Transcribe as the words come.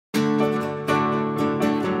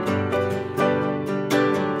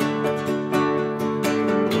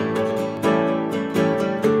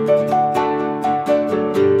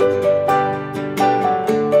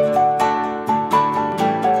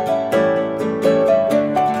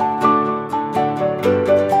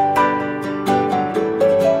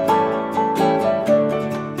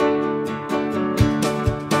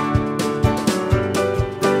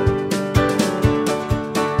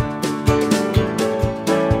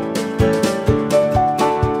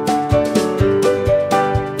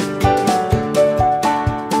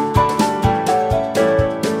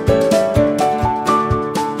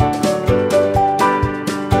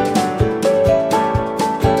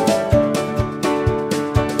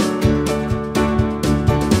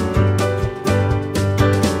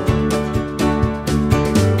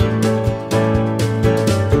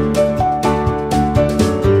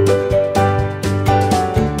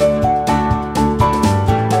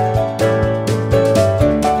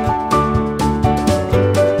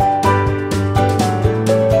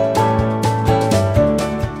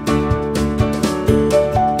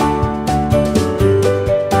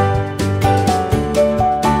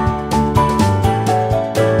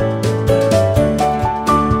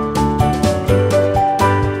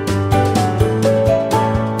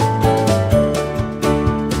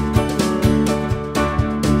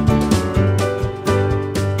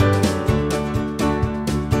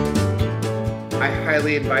I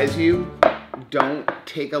highly advise you, don't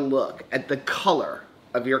take a look at the color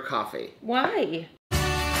of your coffee. Why?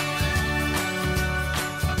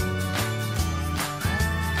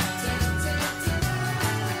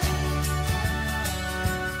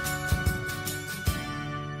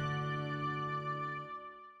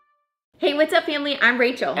 Hey, what's up, family? I'm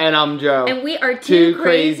Rachel. And I'm Joe. And we are Two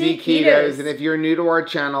Crazy Ketos. And if you're new to our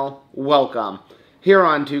channel, welcome. Here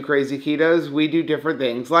on Two Crazy Ketos, we do different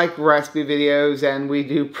things like recipe videos and we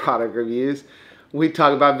do product reviews. We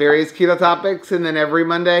talk about various keto topics, and then every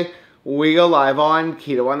Monday, we go live on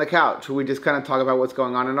Keto on the Couch, where we just kind of talk about what's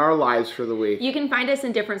going on in our lives for the week. You can find us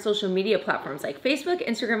in different social media platforms like Facebook,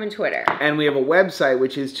 Instagram, and Twitter. And we have a website,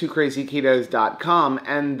 which is twocrazyketos.com,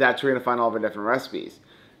 and that's where you're going to find all of our different recipes.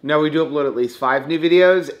 Now, we do upload at least 5 new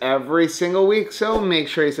videos every single week, so make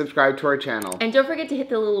sure you subscribe to our channel. And don't forget to hit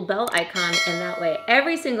the little bell icon, and that way,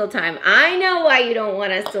 every single time I know why you don't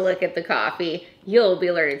want us to look at the coffee, you'll be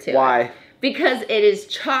alerted to it. Why? Because it is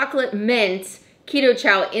chocolate mint keto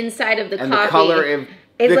chow inside of the coffee.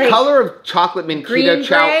 And the color of chocolate mint keto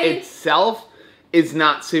chow itself is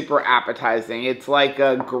not super appetizing. It's like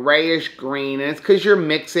a grayish green, and it's because you're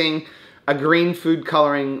mixing a green food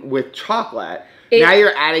coloring with chocolate. Now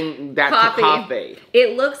you're adding that to coffee.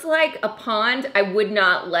 It looks like a pond I would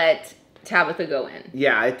not let Tabitha go in.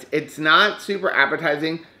 Yeah, it's not super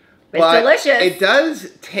appetizing. But it's delicious. It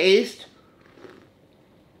does taste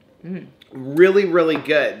really, really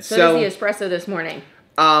good. So does the espresso this morning.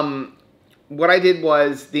 What I did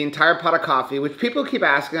was the entire pot of coffee, which people keep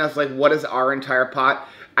asking us, like, what is our entire pot?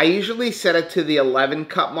 I usually set it to the 11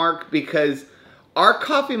 cup mark because our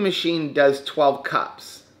coffee machine does 12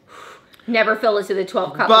 cups. Never fill it to the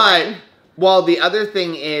 12 cup line. Well, the other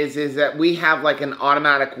thing is that we have like an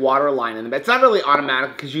automatic water line in it. It's not really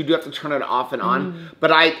automatic because you do have to turn it off and on.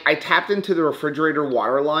 But I tapped into the refrigerator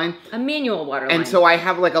water line. A manual water line. And so I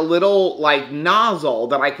have like a little like nozzle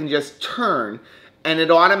that I can just turn, and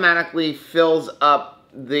it automatically fills up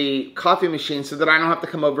the coffee machine so that I don't have to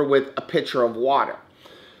come over with a pitcher of water.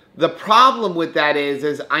 The problem with that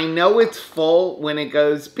is I know it's full when it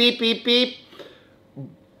goes beep, beep, beep.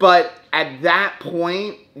 But at that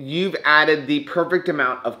point, you've added the perfect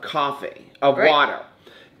amount of coffee, of water.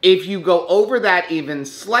 If you go over that even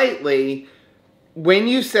slightly, when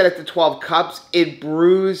you set it to 12 cups, it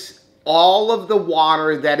brews all of the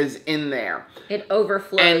water that is in there. It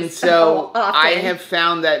overflows. And so I have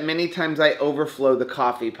found that many times I overflow the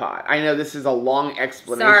coffee pot. I know this is a long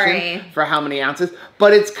explanation for how many ounces,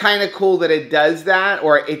 but it's kind of cool that it does that,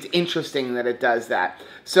 or it's interesting that it does that.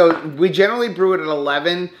 So we generally brew it at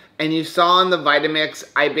 11, and you saw on the Vitamix,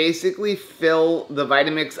 I basically fill the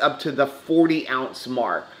Vitamix up to the 40-ounce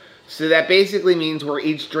mark. So that basically means we're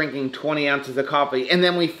each drinking 20 ounces of coffee, and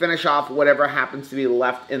then we finish off whatever happens to be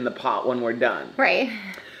left in the pot when we're done. Right.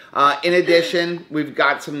 In addition, we've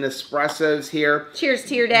got some Nespressos here. Cheers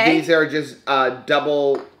to your day. These are just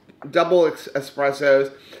double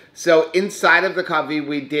espressos. So inside of the coffee,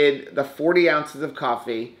 we did the 40 ounces of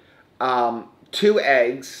coffee, 2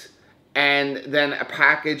 eggs, and then a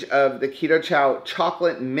package of the Keto Chow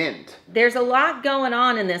chocolate mint. There's a lot going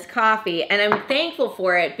on in this coffee, and I'm thankful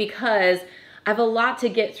for it because I have a lot to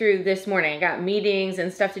get through this morning. I got meetings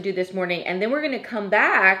and stuff to do this morning, and then we're going to come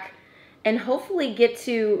back and hopefully get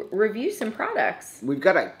to review some products. We've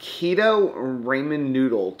got a keto ramen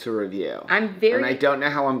noodle to review. And I don't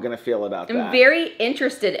know how I'm going to feel about that. I'm very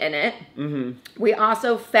interested in it. We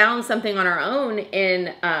also found something on our own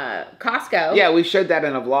in Costco. Yeah, we showed that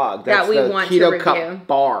in a vlog. That's that we want to review. Keto Cup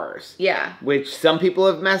bars. Yeah. Which some people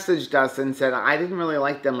have messaged us and said, I didn't really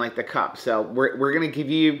like them like the cup. So we're going to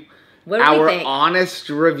give you our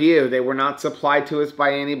honest review. They were not supplied to us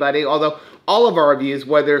by anybody. Although all of our reviews,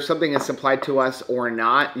 whether something is supplied to us or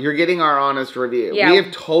not, you're getting our honest review. Yeah. We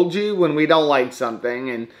have told you when we don't like something,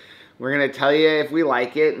 and we're going to tell you if we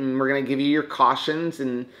like it, and we're going to give you your cautions.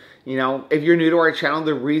 And, you know, if you're new to our channel,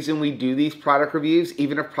 the reason we do these product reviews,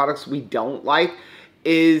 even if products we don't like,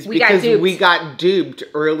 is because we got duped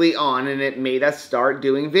early on, and it made us start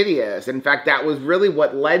doing videos. In fact, that was really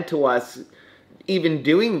what led to us even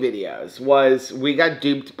doing videos, was we got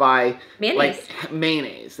duped by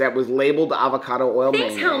mayonnaise that was labeled avocado oil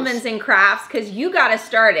mayonnaise. Thanks, Hellmann's and Crafts, because you got us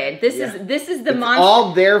started. This is the monster.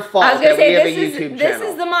 All their fault. I was gonna say this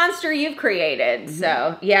is the monster you've created.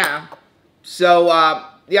 So yeah. So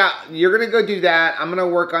yeah, you're gonna go do that. I'm gonna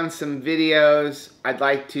work on some videos. I'd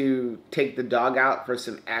like to take the dog out for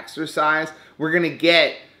some exercise. We're gonna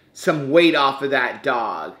get some weight off of that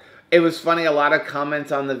dog. It was funny, a lot of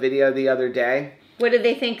comments on the video the other day. What do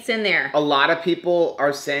they think's in there? A lot of people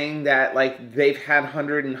are saying that, like, they've had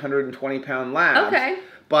 100 and 120 pound labs. Okay.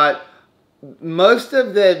 But Most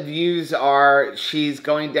of the views are she's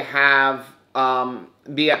going to have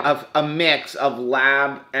be a mix of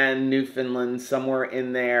lab and Newfoundland, somewhere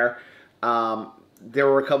in there. There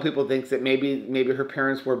were a couple people think that maybe her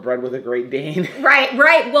parents were bred with a Great Dane. Right.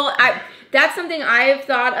 Well, that's something I've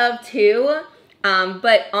thought of too.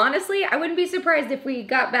 But honestly, I wouldn't be surprised if we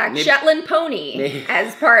got back Shetland pony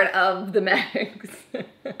as part of the mix.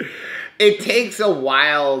 It takes a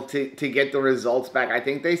while to get the results back. I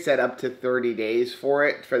think they said up to 30 days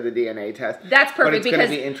for the DNA test. That's perfect, but it's going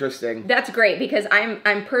to be interesting. That's great because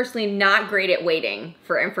I'm personally not great at waiting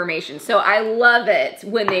for information. So I love it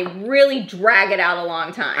when they really drag it out a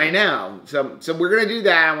long time. I know. So we're going to do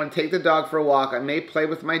that. I'm going to take the dog for a walk. I may play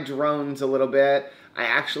with my drones a little bit. I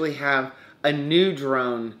actually have a new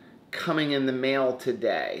drone coming in the mail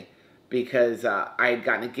today, because I had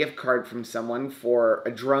gotten a gift card from someone for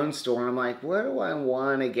a drone store, and I'm like, what do I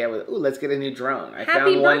want to get with? Ooh, let's get a new drone. I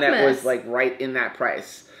found one that was like right in that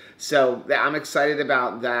price. So I'm excited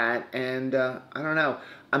about that, and I don't know.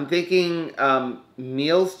 I'm thinking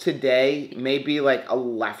meals today may be like a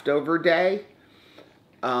leftover day.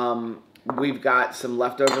 We've got some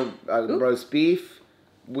leftover roast beef.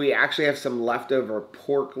 We actually have some leftover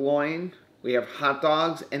pork loin. We have hot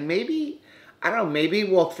dogs, and maybe, I don't know, maybe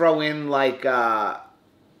we'll throw in like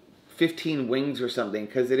 15 wings or something,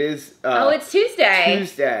 because it is... it's Tuesday.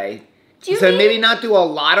 Tuesday. So maybe not do a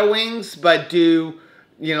lot of wings, but do,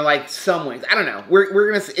 like some wings. I don't know. We're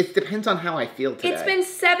going to... It depends on how I feel today. It's been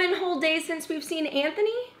 7 whole days since we've seen Anthony?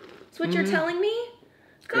 That's what you're telling me?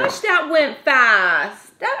 Gosh, that went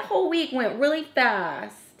fast. That whole week went really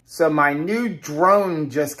fast. So my new drone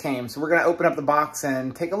just came, so we're going to open up the box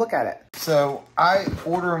and take a look at it. So I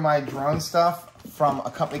order my drone stuff from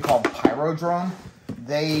a company called Pyro Drone.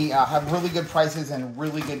 They have really good prices and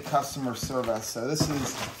really good customer service. So this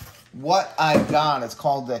is what I got. It's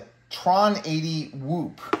called the Tron 80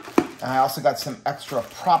 Whoop. And I also got some extra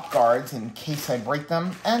prop guards in case I break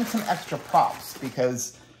them, and some extra props,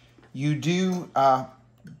 because you do a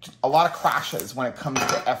lot of crashes when it comes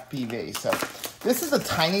to FPV. So this is a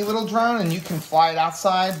tiny little drone, and you can fly it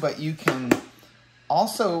outside, but you can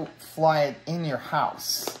also fly it in your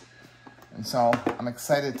house. And so I'm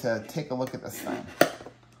excited to take a look at this thing.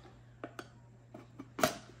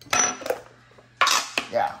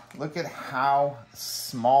 Yeah, look at how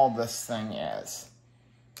small this thing is.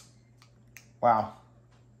 Wow.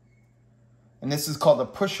 And this is called a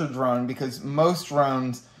pusher drone, because most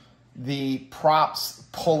drones, the props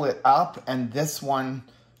pull it up, and this one,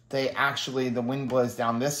 the wind blows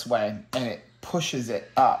down this way and it pushes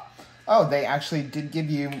it up. Oh, they actually did give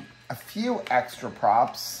you a few extra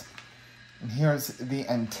props. And here's the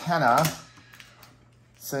antenna.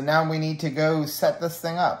 So now we need to go set this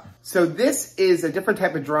thing up. So this is a different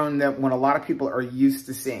type of drone than what a lot of people are used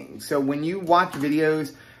to seeing. So when you watch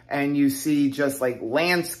videos and you see just like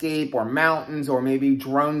landscape or mountains, or maybe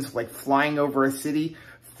drones like flying over a city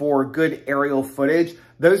for good aerial footage,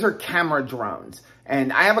 those are camera drones.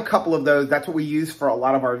 And I have a couple of those. That's what we use for a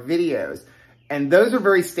lot of our videos. And those are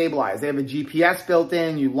very stabilized. They have a GPS built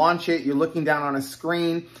in. You launch it. You're looking down on a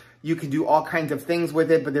screen. You can do all kinds of things with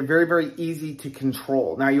it, but they're very, very easy to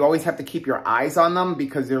control. Now, you always have to keep your eyes on them,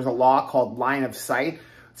 because there's a law called line of sight.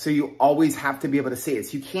 So you always have to be able to see it.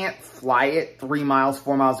 So you can't fly it 3 miles,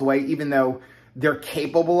 4 miles away, even though they're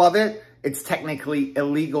capable of it. It's technically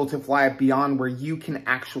illegal to fly it beyond where you can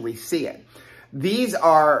actually see it. These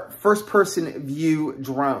are first-person view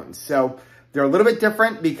drones. So they're a little bit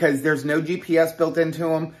different because there's no GPS built into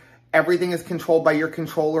them. Everything is controlled by your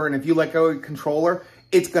controller, and if you let go of your controller,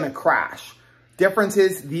 it's going to crash. Difference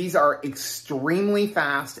is these are extremely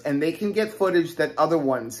fast, and they can get footage that other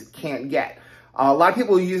ones can't get. A lot of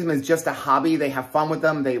people use them as just a hobby. They have fun with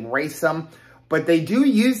them. They race them. But they do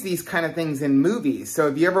use these kind of things in movies. So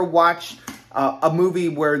if you ever watch a movie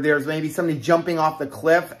where there's maybe somebody jumping off the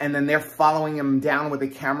cliff and then they're following them down with a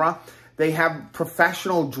camera, they have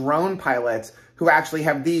professional drone pilots who actually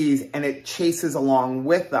have these, and it chases along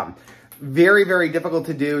with them. Very, very difficult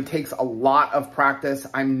to do. It takes a lot of practice.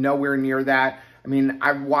 I'm nowhere near that. I mean,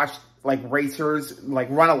 I've watched like racers like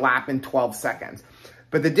run a lap in 12 seconds.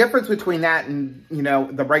 But the difference between that and,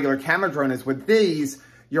 the regular camera drone is with these,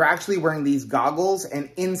 you're actually wearing these goggles, and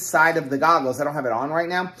inside of the goggles, I don't have it on right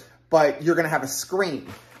now, but you're going to have a screen.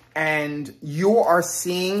 And you are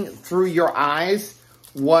seeing through your eyes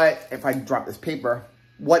what, if I drop this paper,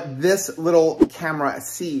 what this little camera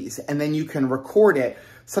sees. And then you can record it.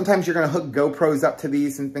 Sometimes you're going to hook GoPros up to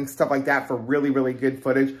these and things, stuff like that, for really, really good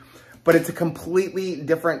footage. But it's a completely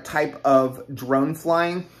different type of drone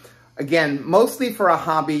flying. Again, mostly for a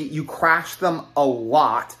hobby. You crash them a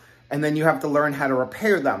lot. and then you have to learn how to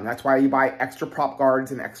repair them. That's why you buy extra prop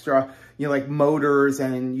guards and extra, you know, like motors,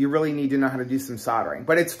 and you really need to know how to do some soldering.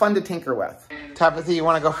 But it's fun to tinker with. Tabitha, you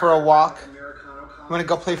want to go for a walk? You want to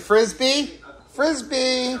go play Frisbee?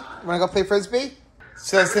 Frisbee! You want to go play Frisbee?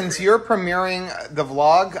 So since you're premiering the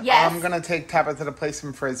vlog, yes. I'm going to take Tabitha to play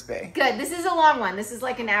some Frisbee. Good. This is a long one. This is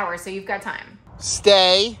like an hour, so you've got time.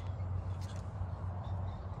 Stay.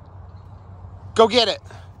 Go get it.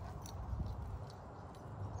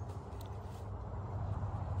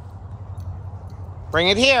 Bring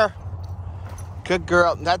it here. Good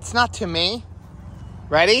girl. That's not to me.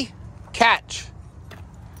 Ready? Catch.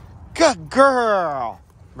 Good girl.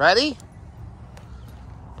 Ready?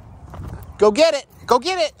 Go get it. Go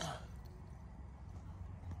get it.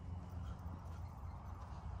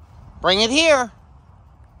 Bring it here.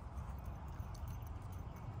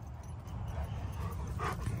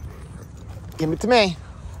 Give it to me.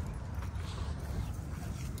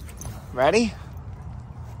 Ready?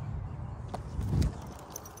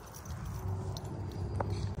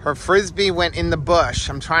 Her Frisbee went in the bush.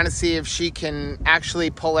 I'm trying to see if she can actually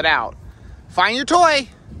pull it out. Find your toy.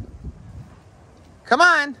 Come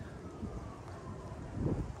on.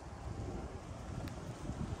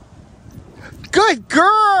 Good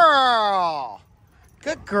girl.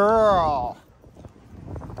 Good girl.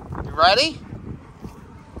 You ready?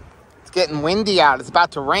 It's getting windy out. It's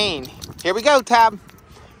about to rain. Here we go, Tab.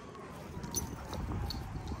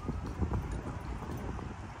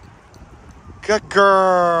 Good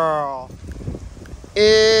girl.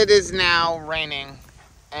 It is now raining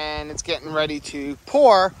and it's getting ready to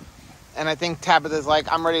pour. And I think Tabitha's like,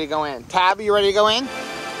 I'm ready to go in. Tab, are you ready to go in?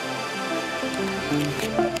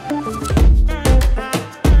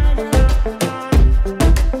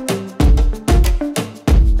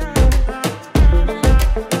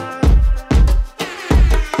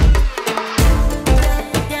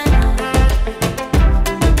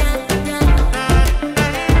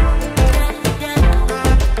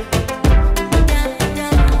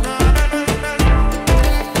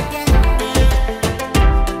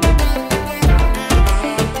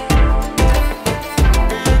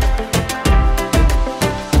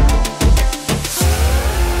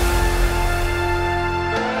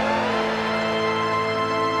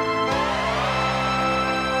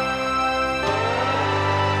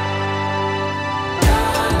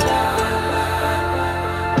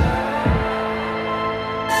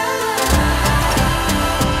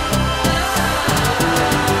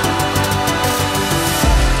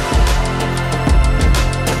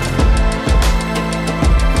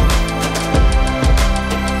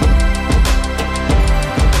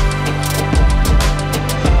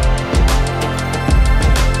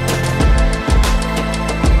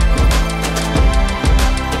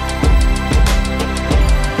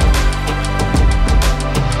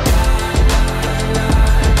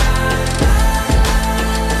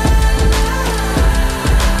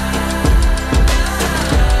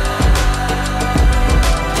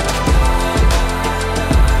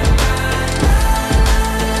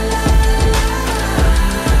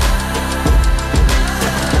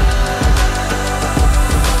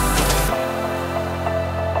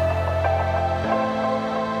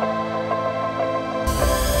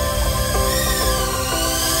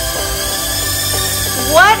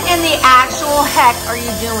 What in the actual heck are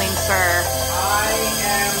you doing, sir? I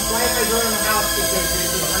am playing my door in the house because it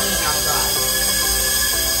is raining outside.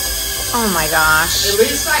 Oh my gosh. At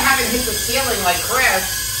least I haven't hit the ceiling like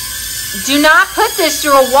Chris. Do not put this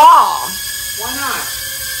through a wall. Why not?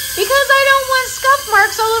 Because I don't want scuff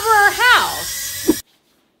marks all over our house.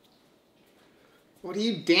 What are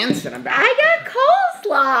you dancing about? I got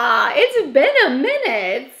coleslaw. It's been a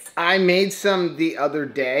minute. I made some the other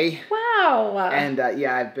day. Wow. And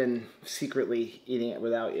yeah, I've been secretly eating it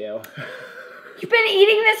without you. You've been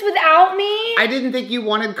eating this without me? I didn't think you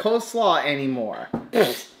wanted coleslaw anymore.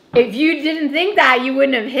 If you didn't think that, you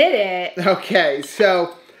wouldn't have hit it. Okay,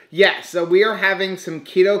 so yeah, so we are having some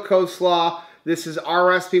keto coleslaw. This is our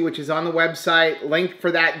recipe, which is on the website. Link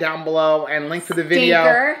for that down below, and link for the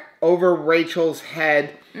video over Rachel's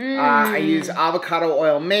head. I use avocado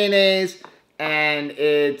oil mayonnaise, and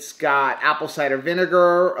it's got apple cider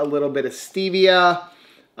vinegar, a little bit of stevia,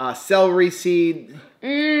 celery seed.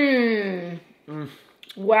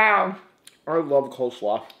 Wow. I love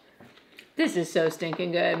coleslaw. This is so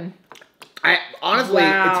stinking good. Honestly,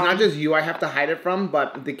 it's not just you I have to hide it from,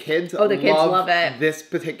 but the kids, love it. This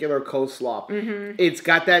particular coleslaw. It's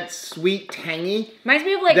got that sweet tangy reminds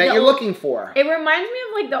me of like that you're looking for. It reminds me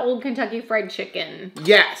of like the old Kentucky Fried Chicken.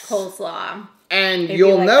 Yes. Coleslaw. And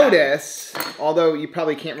you'll notice, although you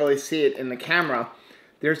probably can't really see it in the camera,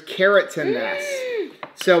 there's carrots in this.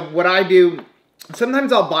 So what I do,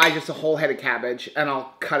 sometimes I'll buy just a whole head of cabbage and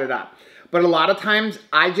I'll cut it up. But a lot of times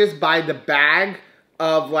I just buy the bag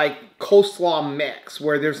of like coleslaw mix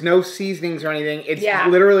where there's no seasonings or anything. It's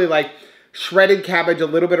literally like shredded cabbage, a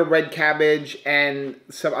little bit of red cabbage, and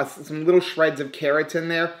some little shreds of carrots in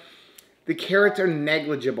there. The carrots are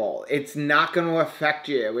negligible. It's not going to affect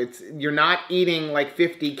you. You're not eating like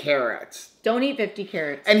 50 carrots. Don't eat 50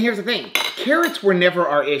 carrots. And here's the thing. Carrots were never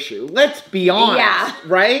our issue. Let's be honest,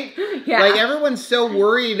 right? Yeah. Like everyone's so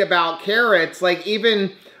worried about carrots. Like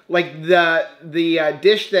even like the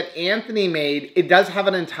dish that Anthony made, it does have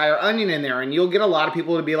an entire onion in there. And you'll get a lot of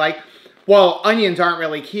people to be like, well, onions aren't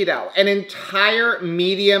really keto. An entire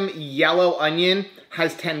medium yellow onion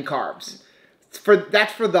has 10 carbs.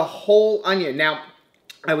 That's for the whole onion. Now,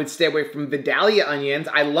 I would stay away from Vidalia onions.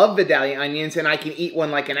 I love Vidalia onions, and I can eat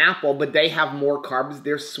one like an apple, but they have more carbs.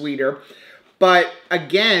 They're sweeter. But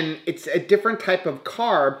again, it's a different type of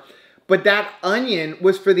carb. But that onion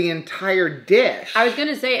was for the entire dish. I was going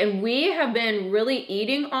to say, and we have been really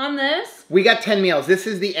eating on this. We got 10 meals. This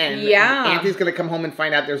is the end. Yeah. Anthony's going to come home and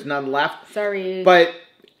find out there's none left. Sorry. But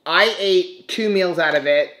I ate 2 meals out of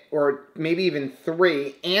it, or maybe even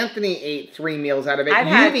 3. Anthony ate 3 meals out of it.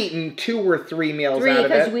 You've eaten 2 or 3 meals out of it.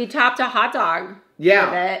 3, because we topped a hot dog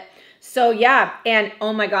with it. So, yeah. And,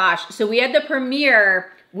 oh my gosh. So, we had the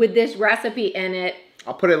premiere with this recipe in it.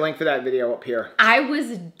 I'll put a link for that video up here. I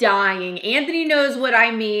was dying. Anthony knows what I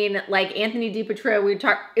mean. Like Anthony DiPetro, we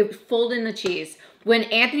talked, folding the cheese. When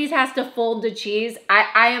Anthony's has to fold the cheese,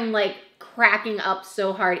 I am like cracking up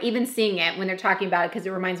so hard. Even seeing it when they're talking about it, because it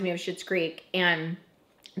reminds me of Schitt's Creek. And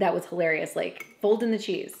that was hilarious. Like folding the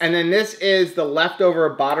cheese. And then this is the leftover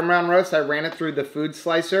bottom round roast. I ran it through the food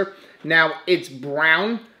slicer. Now it's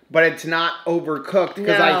brown, but it's not overcooked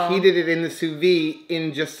because I heated it in the sous vide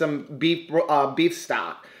in just some beef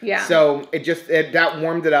stock. Yeah. So that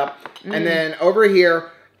warmed it up. And then over here,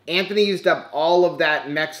 Anthony used up all of that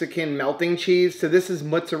Mexican melting cheese. So this is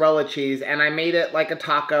mozzarella cheese, and I made it like a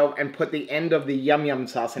taco and put the end of the yum yum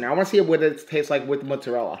sauce in there. I want to see what it tastes like with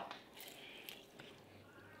mozzarella.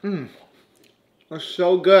 It's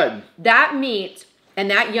so good. That meat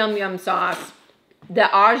and that yum yum sauce, the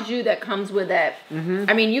au jus that comes with it.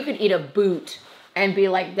 I mean, you could eat a boot and be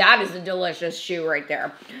like, that is a delicious shoe right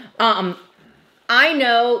there. I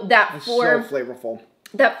know that it's so flavorful.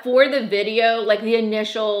 That for the video, like the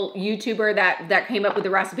initial YouTuber that came up with the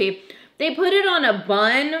recipe, they put it on a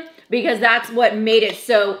bun because that's what made it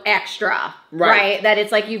so extra, right? That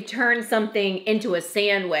it's like you've turned something into a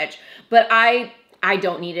sandwich. But I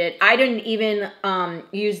don't need it. I didn't even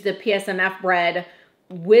use the PSMF bread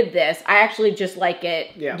with this. I actually just like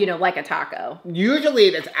it, you know, like a taco. Usually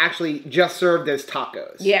it's actually just served as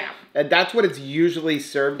tacos. Yeah. That's what it's usually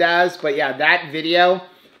served as. But yeah, that video,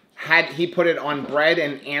 he put it on bread,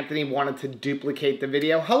 and Anthony wanted to duplicate the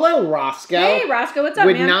video. Hello, Roscoe. Hey, Roscoe, what's up,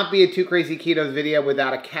 man? Would not be a Too Crazy Ketos video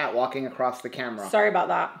without a cat walking across the camera. Sorry about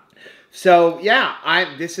that. So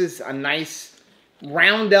yeah, this is a nice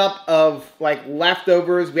roundup of like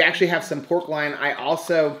leftovers. We actually have some pork loin. I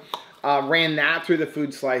also ran that through the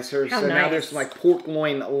food slicer. So now there's some like pork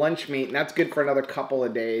loin lunch meat, and that's good for another couple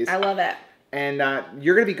of days. I love it. And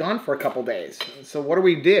you're going to be gone for a couple days. So what do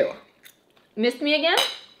we do? Missed me again?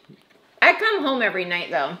 I come home every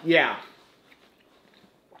night, though. Yeah.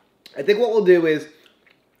 I think what we'll do is,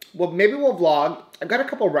 well, maybe we'll vlog. I've got a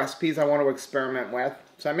couple recipes I want to experiment with.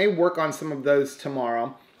 So I may work on some of those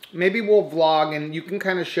tomorrow. Maybe we'll vlog, and you can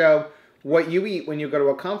kind of show what you eat when you go to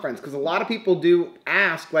a conference. Because a lot of people do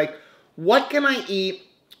ask, like, what can I eat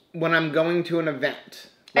when I'm going to an event?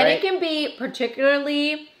 Right? And it can be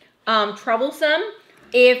particularly troublesome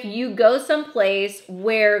if you go someplace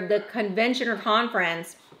where the convention or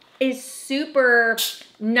conference is super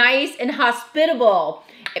nice and hospitable,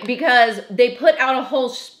 because they put out a whole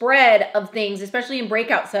spread of things, especially in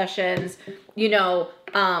breakout sessions, you know,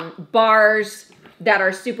 bars that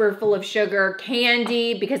are super full of sugar,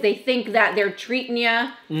 candy, because they think that they're treating you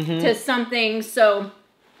to something. So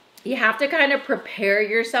you have to kind of prepare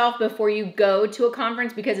yourself before you go to a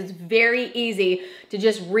conference, because it's very easy to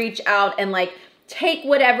just reach out and like take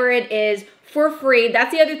whatever it is for free.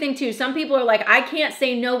 That's the other thing too. Some people are like, I can't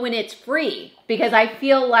say no when it's free, because I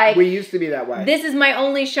feel like we used to be that way. This is my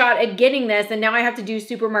only shot at getting this, and now I have to do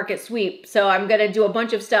supermarket sweep. So I'm gonna do a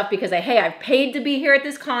bunch of stuff because I've paid to be here at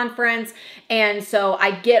this conference, and so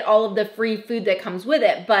I get all of the free food that comes with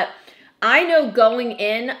it. But I know going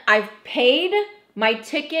in, I've paid my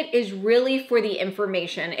ticket is really for the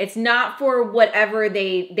information. It's not for whatever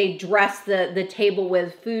they dress the table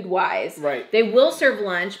with food-wise. Right. They will serve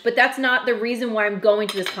lunch, but that's not the reason why I'm going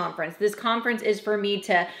to this conference. This conference is for me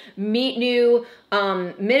to meet new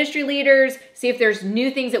ministry leaders, see if there's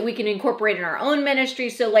new things that we can incorporate in our own ministry.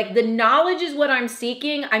 So like the knowledge is what I'm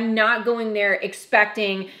seeking. I'm not going there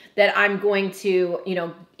expecting that I'm going to, you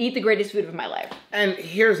know, eat the greatest food of my life. And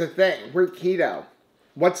here's the thing, we're keto.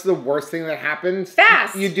 What's the worst thing that happens?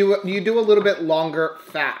 Fast. You do a little bit longer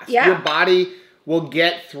fast. Yeah. Your body will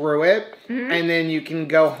get through it, and then you can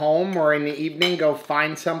go home or in the evening go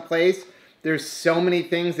find someplace. There's so many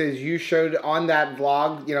things, as you showed on that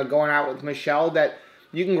vlog, you know, going out with Michelle, that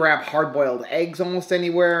you can grab hard-boiled eggs almost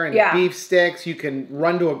anywhere and beef sticks. You can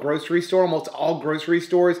run to a grocery store. Almost all grocery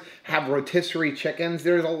stores have rotisserie chickens.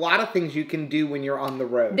 There's a lot of things you can do when you're on the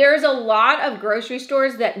road. There's a lot of grocery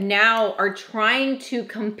stores that now are trying to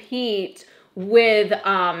compete with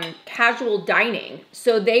casual dining.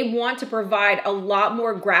 So they want to provide a lot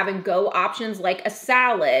more grab-and-go options like a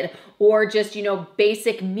salad or just, you know,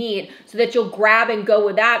 basic meat so that you'll grab and go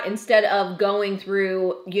with that instead of going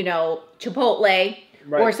through, you know, Chipotle.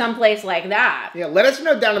 Right. Or someplace like that. Yeah, let us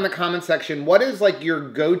know down in the comment section, what is like your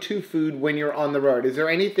go-to food when you're on the road? Is there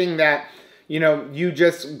anything that, you know, you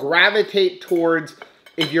just gravitate towards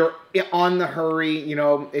if you're on the hurry, you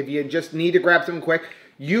know, if you just need to grab something quick?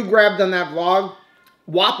 You grabbed on that vlog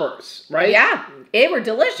Whoppers, right? Yeah, they were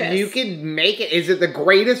delicious. You could make it. Is it the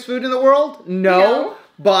greatest food in the world? No.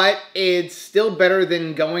 But it's still better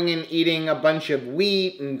than going and eating a bunch of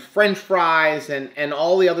wheat and French fries and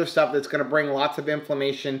all the other stuff that's going to bring lots of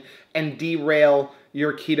inflammation and derail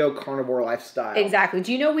your keto carnivore lifestyle. Exactly.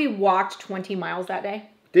 Do you know we walked 20 miles that day?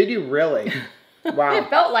 Did you really? Wow. It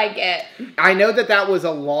felt like it. I know that was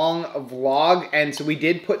a long vlog, and so we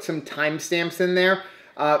did put some timestamps in there.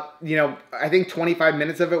 You know, I think 25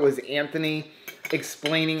 minutes of it was Anthony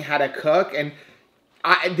explaining how to cook, and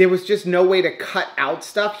there was just no way to cut out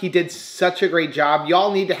stuff. He did such a great job.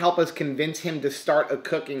 Y'all need to help us convince him to start a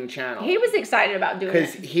cooking channel. He was excited about doing it.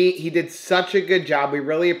 Because he did such a good job. We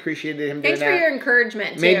really appreciated him doing that. Thanks for your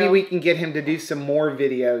encouragement, too. Maybe we can get him to do some more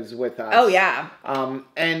videos with us. Oh, yeah.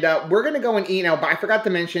 And we're going to go and eat now. But I forgot to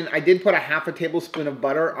mention, I did put a half a tablespoon of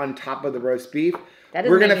butter on top of the roast beef.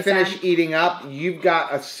 We're going to finish eating up. You've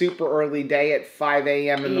got a super early day at 5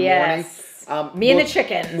 a.m. in the morning. Me and the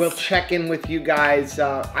chickens. We'll check in with you guys,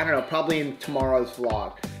 I don't know, probably in tomorrow's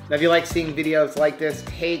vlog. Now, if you like seeing videos like this,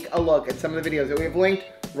 take a look at some of the videos that we have linked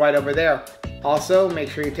right over there. Also, make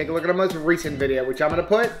sure you take a look at our most recent video, which I'm going to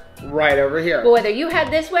put right over here. But whether you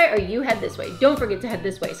head this way or you head this way, don't forget to head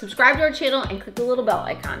this way. Subscribe to our channel and click the little bell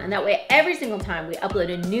icon. And that way, every single time we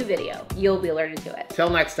upload a new video, you'll be alerted to it. Till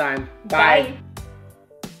next time. Bye.